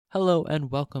Hello and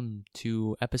welcome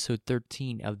to episode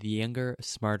 13 of the Younger,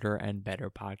 Smarter, and Better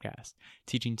podcast,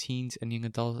 teaching teens and young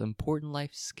adults important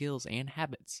life skills and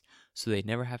habits so they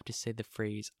never have to say the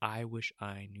phrase, "I wish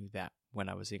I knew that" when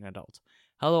I was a young adult.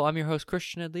 Hello, I'm your host,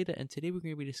 Christian Adlita, and today we're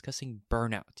going to be discussing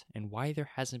burnout and why there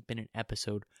hasn't been an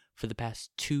episode for the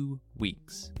past 2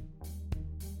 weeks.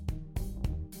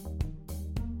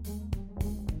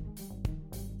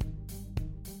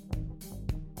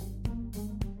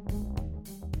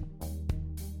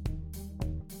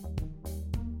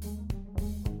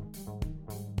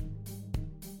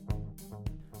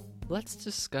 Let's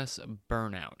discuss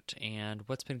burnout and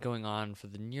what's been going on for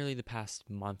nearly the past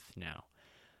month now.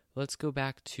 Let's go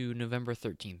back to November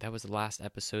 13th. That was the last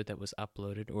episode that was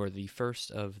uploaded, or the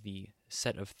first of the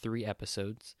set of 3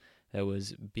 episodes that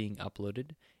was being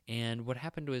uploaded. And what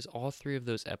happened was all 3 of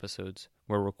those episodes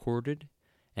were recorded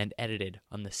and edited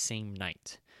on the same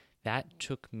night. That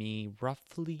took me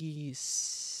roughly,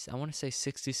 I want to say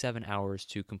 67 hours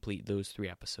to complete those 3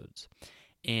 episodes.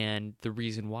 And the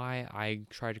reason why I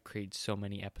try to create so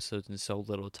many episodes in so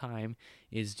little time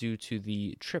is due to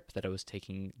the trip that I was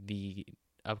taking the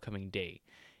upcoming day.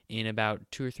 In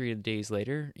about 2 or 3 days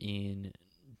later, in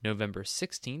November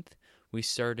 16th,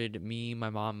 me, my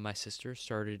mom, and my sister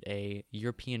started a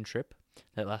European trip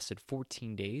that lasted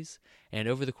 14 days. And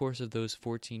over the course of those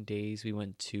 14 days, we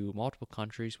went to multiple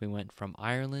countries. We went from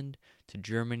Ireland to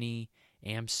Germany,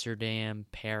 Amsterdam,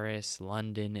 Paris,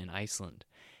 London, and Iceland.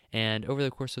 And over the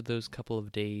course of those couple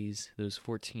of days, those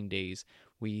 14 days,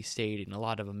 we stayed in a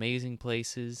lot of amazing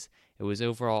places. It was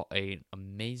overall an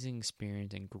amazing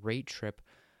experience and great trip.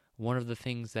 One of the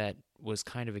things that was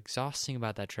kind of exhausting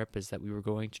about that trip is that we were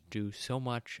going to do so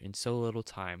much in so little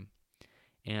time.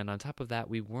 And on top of that,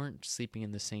 we weren't sleeping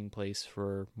in the same place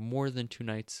for more than 2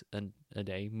 nights a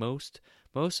day. Most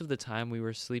of the time, we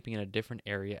were sleeping in a different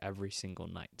area every single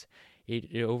night.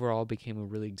 It overall became a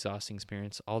really exhausting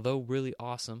experience. Although really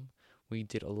awesome, we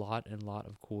did a lot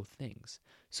of cool things.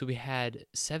 So we had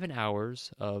 7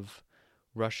 hours of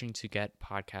rushing to get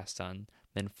podcasts done,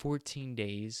 then 14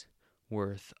 days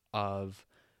worth of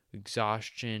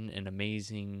exhaustion and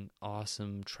amazing,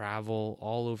 awesome travel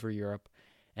all over Europe.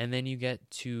 And then you get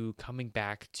to coming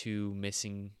back to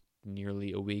missing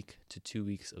nearly a week to 2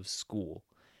 weeks of school,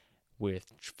 which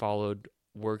followed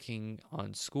working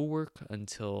on schoolwork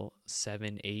until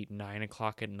 7, 8, 9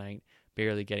 o'clock at night,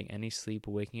 barely getting any sleep,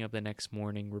 waking up the next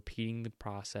morning, repeating the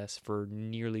process for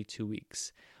nearly 2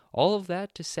 weeks. All of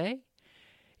that to say,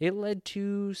 it led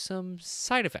to some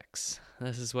side effects.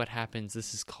 This is what happens.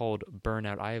 This is called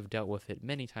burnout. I have dealt with it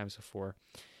many times before,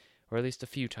 or at least a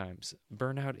few times.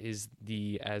 Burnout is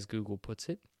as Google puts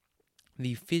it,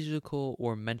 the physical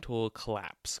or mental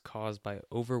collapse caused by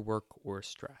overwork or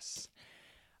stress.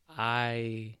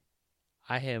 I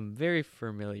am very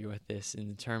familiar with this in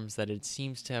the terms that it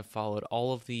seems to have followed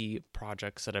all of the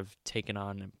projects that I've taken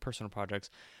on, and personal projects,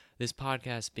 this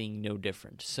podcast being no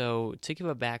different. So to give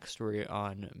a backstory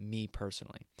on me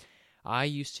personally, I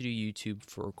used to do YouTube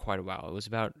for quite a while. It was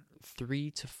about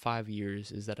 3 to 5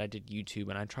 years is that I did YouTube,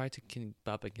 and I tried to keep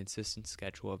up a consistent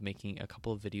schedule of making a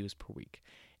couple of videos per week.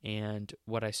 And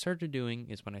what I started doing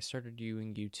is when I started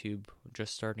doing YouTube,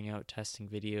 just starting out testing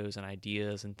videos and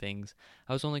ideas and things,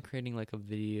 I was only creating like a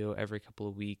video every couple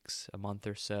of weeks, a month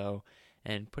or so,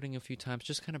 and putting a few times,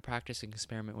 just kind of practicing,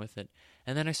 experiment with it.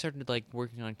 And then I started like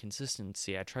working on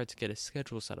consistency. I tried to get a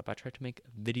schedule set up. I tried to make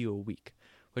a video a week,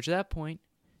 which at that point,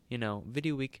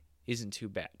 video week isn't too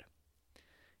bad.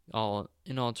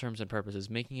 In all terms and purposes,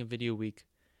 making a video week,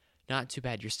 not too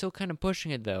bad. You're still kind of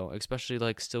pushing it though, especially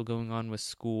like still going on with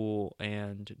school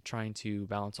and trying to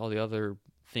balance all the other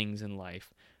things in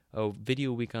life. A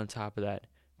video week on top of that,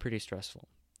 pretty stressful.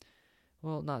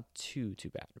 Well, not too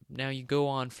bad. Now you go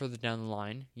on further down the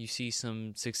line, you see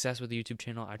some success with the YouTube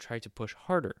channel. I try to push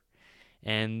harder.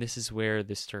 And this is where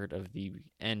the start of the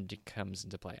end comes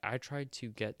into play. I tried to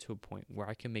get to a point where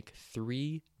I can make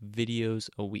 3 videos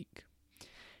a week.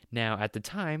 Now, at the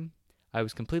time, I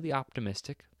was completely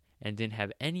optimistic and didn't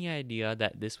have any idea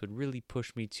that this would really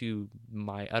push me to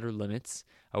my utter limits.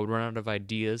 I would run out of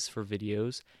ideas for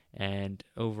videos, and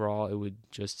overall, it would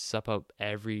just suck up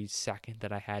every second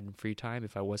that I had in free time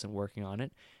if I wasn't working on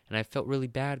it. And I felt really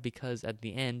bad because at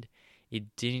the end,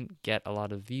 it didn't get a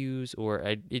lot of views, or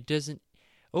it doesn't.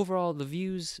 Overall, the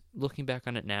views, looking back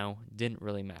on it now, didn't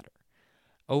really matter.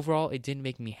 Overall, it didn't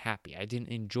make me happy. I didn't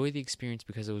enjoy the experience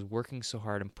because I was working so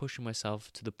hard and pushing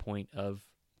myself to the point of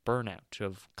burnout,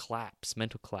 of collapse,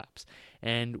 mental collapse.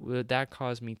 And that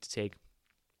caused me to take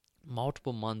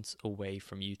multiple months away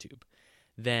from YouTube.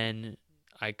 Then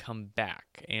I come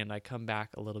back, and I come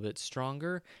back a little bit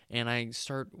stronger, and I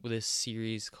start with this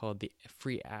series called the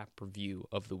Free App Review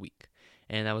of the Week.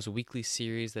 And that was a weekly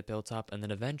series that built up, and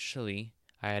then eventually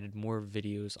I added more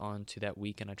videos onto that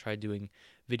week, and I tried doing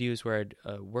videos where I'd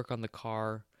work on the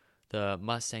car, the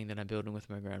Mustang that I'm building with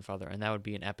my grandfather, and that would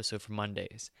be an episode for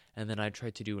Mondays. And then I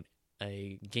tried to do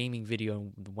a gaming video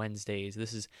on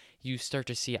Wednesdays. You start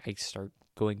to see I start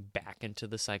going back into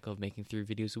the cycle of making 3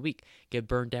 videos a week, get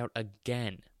burned out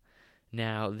again.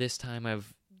 Now, this time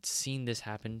I've seen this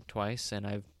happen twice,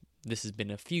 and this has been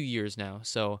a few years now,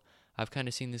 so I've kind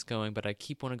of seen this going, but I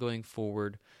keep on going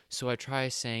forward. So I try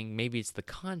saying maybe it's the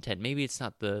content, maybe it's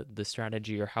not the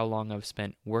strategy or how long I've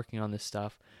spent working on this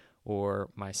stuff or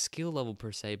my skill level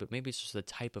per se, but maybe it's just the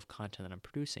type of content that I'm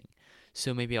producing.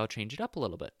 So maybe I'll change it up a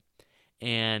little bit.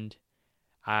 And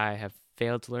I have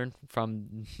failed to learn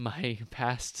from my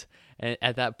past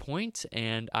at that point,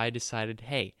 and I decided,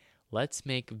 hey, let's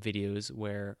make videos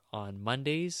where on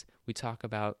Mondays we talk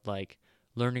about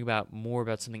learning more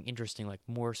about something interesting like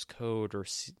Morse code or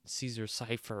Caesar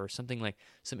cipher or something like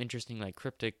some interesting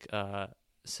cryptic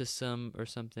system or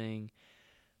something,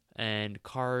 and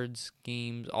cards,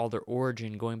 games, all their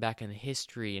origin, going back in the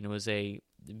history. And it was a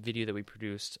video that we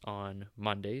produced on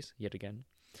Mondays, yet again.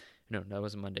 No, that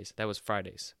wasn't Mondays. That was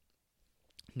Fridays.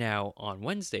 Now, on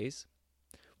Wednesdays,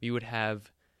 we would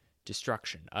have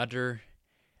destruction, utter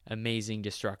amazing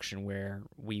destruction, where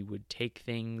we would take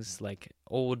things like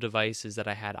old devices that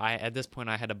I had. At this point,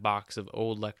 I had a box of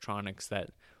old electronics that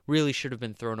really should have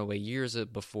been thrown away years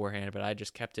beforehand, but I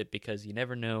just kept it because you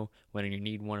never know when you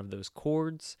need one of those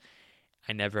cords.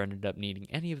 I never ended up needing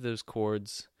any of those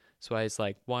cords, so I was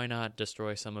like, why not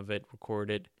destroy some of it, record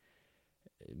it,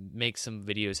 make some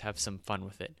videos, have some fun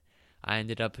with it. I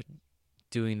ended up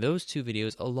doing those 2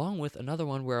 videos along with another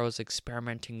one where I was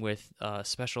experimenting with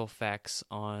special effects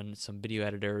on some video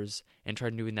editors and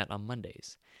tried doing that on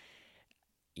Mondays.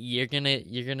 You're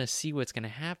gonna see what's gonna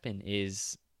happen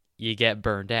is you get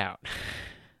burned out.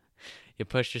 You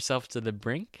push yourself to the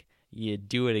brink, you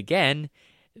do it again,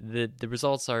 the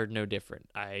results are no different.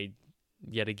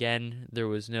 Yet again, I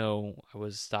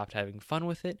was stopped having fun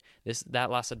with it. That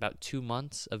lasted about 2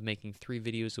 months of making 3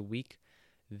 videos a week.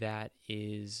 That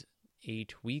is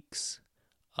 8 weeks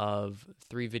of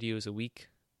 3 videos a week.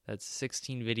 That's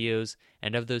 16 videos.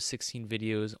 And of those 16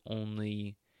 videos,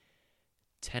 only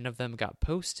 10 of them got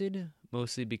posted,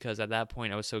 mostly because at that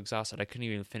point I was so exhausted I couldn't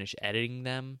even finish editing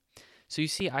them. So you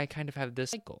see, I kind of have this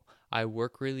cycle. I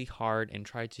work really hard and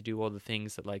try to do all the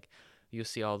things that you'll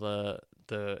see all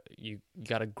you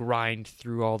got to grind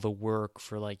through all the work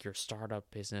for your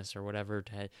startup business or whatever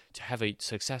to have a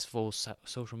successful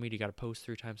social media. You got to post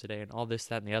 3 times a day and all this,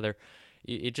 that, and the other.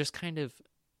 It just kind of,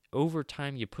 over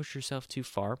time, you push yourself too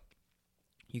far,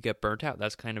 you get burnt out.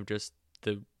 That's kind of just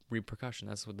the repercussion.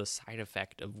 That's the side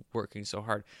effect of working so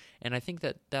hard. And I think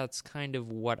that's kind of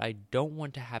what I don't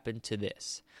want to happen to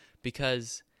this,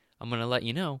 because I'm going to let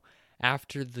you know,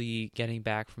 after the getting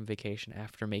back from vacation,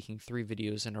 after making 3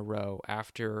 videos in a row,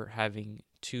 after having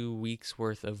 2 weeks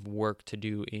worth of work to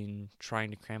do in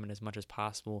trying to cram in as much as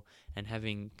possible and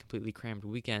having completely crammed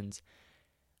weekends,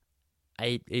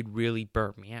 it really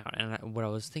burnt me out. And what I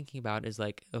was thinking about is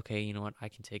okay, you know what? I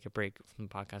can take a break from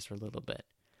the podcast for a little bit.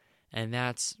 And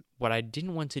that's what I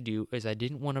didn't want to do, is I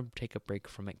didn't want to take a break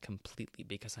from it completely,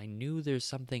 because I knew there's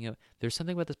something about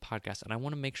this podcast, and I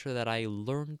want to make sure that I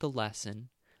learned the lesson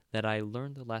that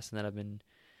I've been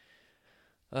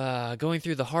going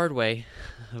through the hard way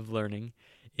of learning,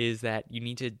 is that you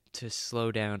need to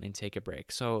slow down and take a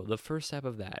break. So the first step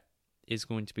of that is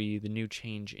going to be the new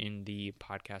change in the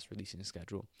podcast releasing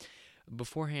schedule.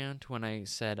 Beforehand, when I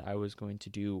said I was going to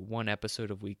do 1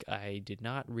 episode a week, I did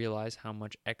not realize how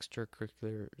much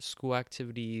extracurricular school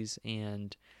activities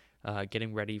and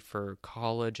getting ready for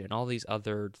college and all these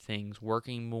other things,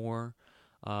 working more,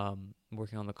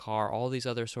 working on the car, all these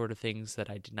other sort of things that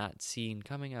I did not see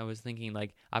coming. I was thinking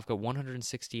I've got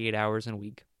 168 hours in a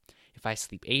week. If I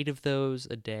sleep 8 of those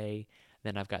a day,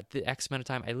 then I've got the X amount of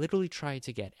time. I literally try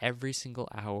to get every single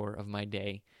hour of my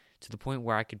day to the point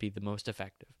where I could be the most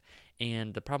effective.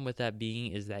 And the problem with that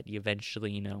being is that you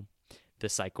eventually, the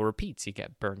cycle repeats. You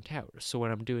get burnt out. So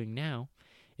what I'm doing now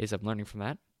is I'm learning from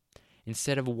that.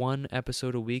 Instead of 1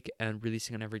 episode a week and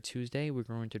releasing on every Tuesday, we're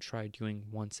going to try doing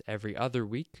once every other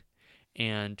week.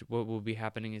 And what will be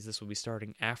happening is this will be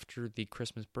starting after the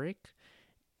Christmas break,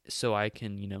 so I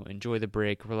can, enjoy the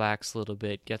break, relax a little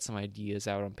bit, get some ideas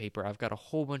out on paper. I've got a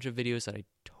whole bunch of videos that I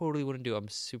totally want to do. I'm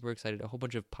super excited. A whole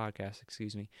bunch of podcasts,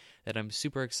 that I'm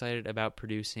super excited about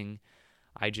producing.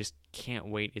 I just can't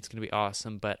wait. It's going to be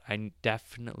awesome, but I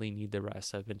definitely need the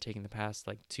rest. I've been taking the past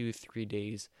like 2-3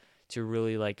 days to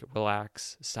really like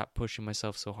relax, stop pushing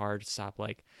myself so hard, stop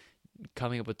like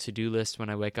coming up with to-do lists when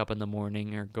I wake up in the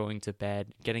morning or going to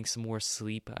bed, getting some more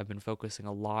sleep. I've been focusing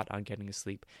a lot on getting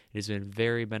sleep. It has been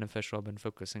very beneficial. I've been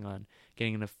focusing on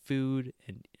getting enough food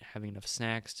and having enough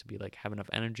snacks to be like have enough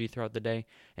energy throughout the day,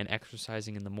 and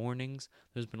exercising in the mornings.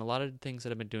 There's been a lot of things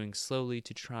that I've been doing slowly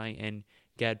to try and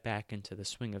get back into the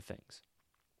swing of things.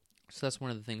 So that's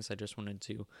one of the things I just wanted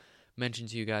to mention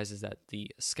to you guys, is that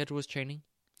the schedule is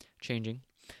changing,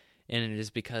 and it is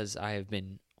because I have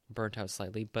been burnt out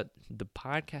slightly, but the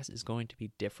podcast is going to be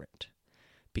different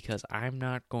because I'm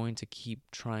not going to keep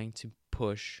trying to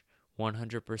push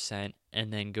 100%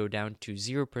 and then go down to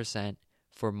 0%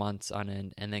 for months on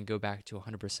end and then go back to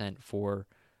 100% for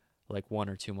like 1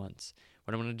 or 2 months.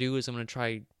 What I'm going to do is I'm going to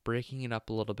try breaking it up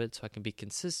a little bit so I can be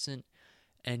consistent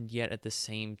and yet at the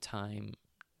same time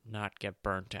not get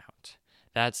burnt out.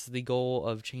 That's the goal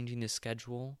of changing the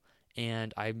schedule,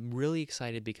 and I'm really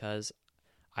excited because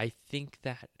I think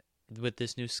that with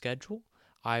this new schedule,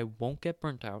 I won't get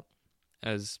burnt out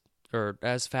as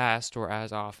fast or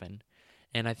as often,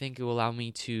 and I think it will allow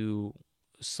me to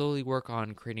slowly work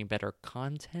on creating better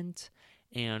content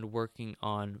and working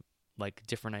on like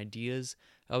different ideas.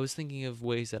 I was thinking of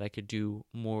ways that I could do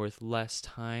more with less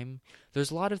time.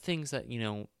 There's a lot of things that,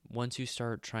 once you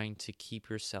start trying to keep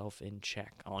yourself in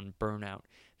check on burnout,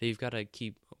 that you've got to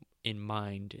keep in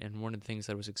mind. And one of the things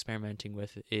that I was experimenting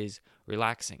with is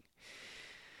relaxing.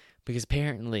 Because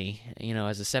apparently,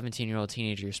 as a 17-year-old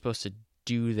teenager, you're supposed to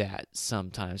do that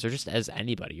sometimes. Or just as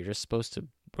anybody, you're just supposed to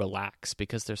relax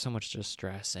because there's so much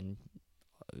stress. And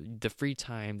the free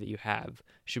time that you have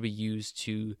should be used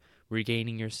to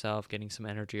regaining yourself, getting some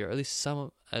energy, or at least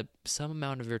some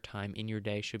amount of your time in your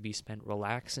day should be spent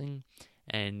relaxing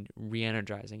and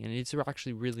re-energizing. And it's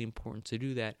actually really important to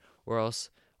do that, or else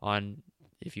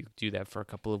if you do that for a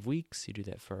couple of weeks, you do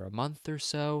that for a month or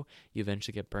so, you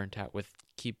eventually get burnt out with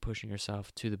keep pushing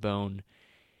yourself to the bone.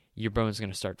 Your bone's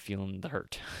going to start feeling the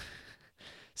hurt.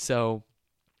 So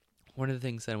one of the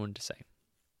things that I wanted to say,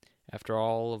 after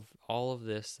all of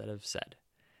this that I've said,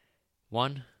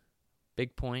 one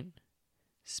big point,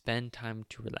 spend time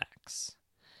to relax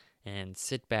and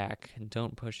sit back and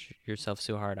don't push yourself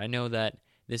so hard. I know that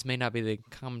this may not be the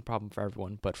common problem for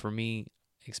everyone, but for me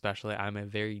especially, I'm a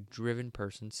very driven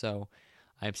person, so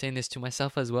I'm saying this to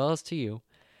myself as well as to you.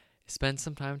 Spend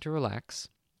some time to relax.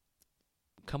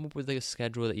 Come up with a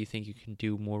schedule that you think you can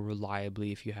do more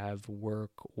reliably if you have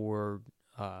work or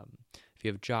if you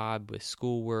have a job with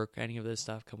schoolwork, any of this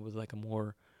stuff. Come up with like a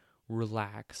more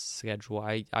relaxed schedule.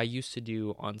 I used to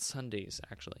do on Sundays,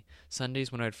 actually.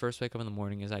 Sundays when I'd first wake up in the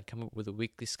morning is I'd come up with a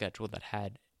weekly schedule that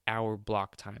had hour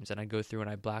block times, and I'd go through and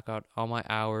I'd black out all my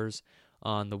hours.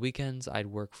 On the weekends, I'd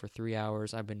work for 3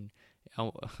 hours. It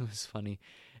was funny,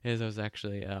 as I was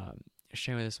actually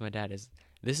sharing this with my dad,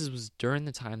 this was during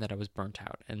the time that I was burnt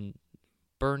out, and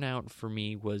burnout for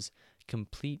me was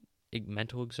complete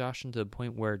mental exhaustion to the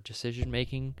point where decision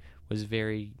making was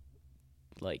very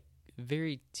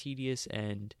tedious,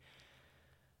 and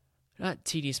not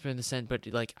tedious in the sense, but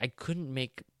like I couldn't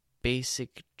make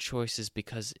basic choices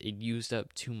because it used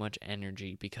up too much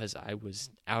energy because I was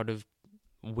out of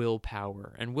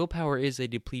willpower. And willpower is a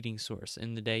depleting source.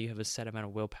 In the day, you have a set amount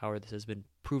of willpower. This has been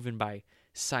proven by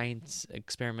science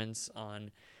experiments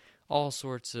on all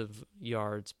sorts of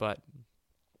yards, but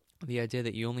the idea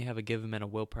that you only have a given amount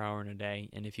of willpower in a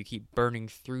day, and if you keep burning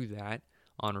through that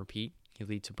on repeat, you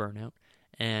lead to burnout,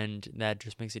 and that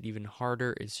just makes it even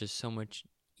harder. It's just so much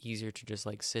easier to just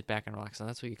like sit back and relax, and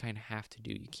that's what you kind of have to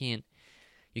do. You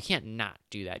can't not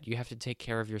do that. You have to take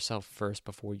care of yourself first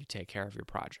before you take care of your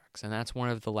projects. And that's one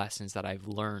of the lessons that I've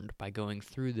learned by going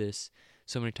through this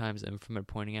so many times and from it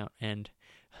pointing out. And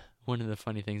one of the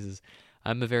funny things is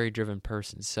I'm a very driven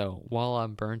person. So while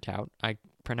I'm burnt out, I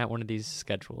print out one of these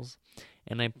schedules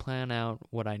and I plan out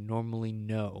what I normally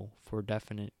know for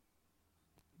definite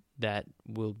that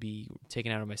will be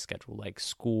taken out of my schedule, like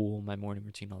school, my morning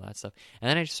routine, all that stuff. And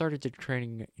then I started to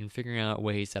training and figuring out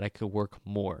ways that I could work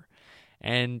more.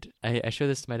 And I show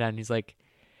this to my dad, and he's like,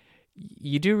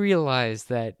 you do realize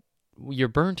that you're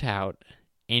burnt out,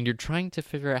 and you're trying to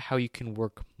figure out how you can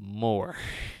work more.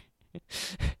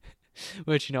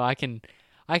 Which, I can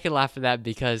laugh at that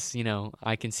because,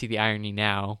 I can see the irony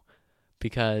now,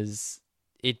 because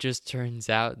it just turns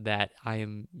out that I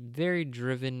am very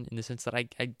driven in the sense that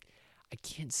I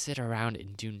can't sit around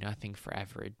and do nothing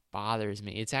forever. It bothers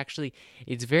me.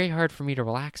 It's very hard for me to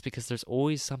relax because there's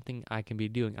always something I can be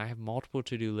doing. I have multiple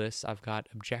to-do lists. I've got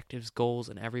objectives, goals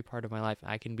in every part of my life.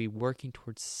 I can be working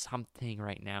towards something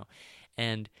right now.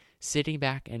 And sitting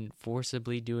back and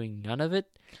forcibly doing none of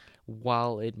it,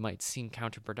 while it might seem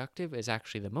counterproductive, is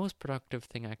actually the most productive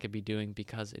thing I could be doing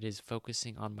because it is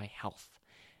focusing on my health.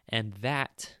 And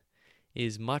that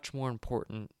is much more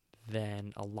important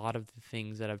than a lot of the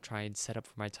things that I've tried set up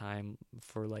for my time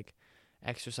for like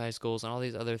exercise goals and all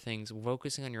these other things.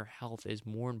 Focusing on your health is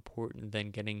more important than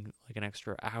getting like an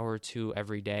extra hour or two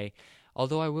every day.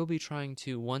 Although I will be trying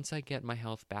to, once I get my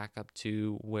health back up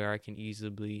to where I can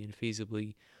easily and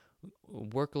feasibly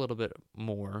work a little bit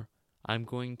more, I'm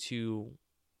going to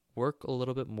work a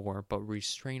little bit more, but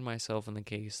restrain myself in the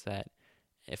case that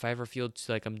if I ever feel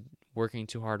like I'm working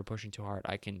too hard or pushing too hard,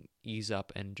 I can ease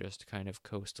up and just kind of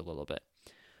coast a little bit.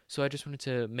 So I just wanted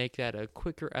to make that a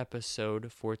quicker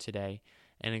episode for today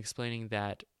and explaining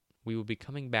that we will be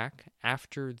coming back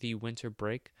after the winter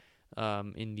break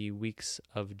in the weeks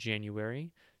of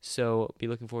January. So be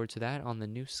looking forward to that on the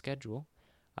new schedule.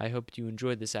 I hope you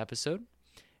enjoyed this episode.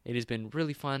 It has been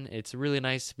really fun. It's really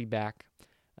nice to be back.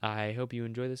 I hope you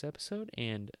enjoy this episode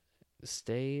and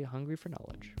stay hungry for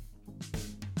knowledge.